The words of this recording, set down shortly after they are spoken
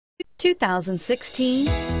2016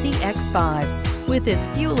 CX-5. With its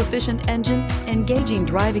fuel-efficient engine, engaging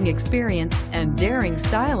driving experience, and daring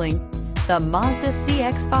styling, the Mazda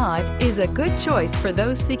CX-5 is a good choice for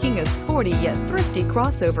those seeking a sporty yet thrifty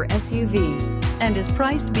crossover SUV and is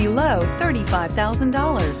priced below $35,000.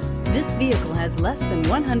 This vehicle has less than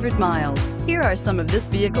 100 miles. Here are some of this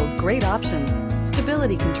vehicle's great options: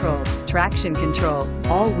 stability control, traction control,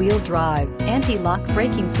 all-wheel drive, anti-lock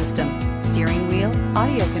braking system, steering wheel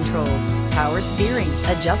audio controls, power steering,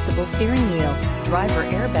 adjustable steering wheel, driver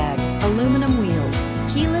airbag, aluminum wheels,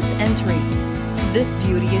 keyless entry. This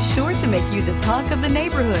beauty is sure to make you the talk of the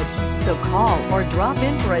neighborhood, so call or drop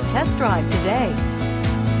in for a test drive today.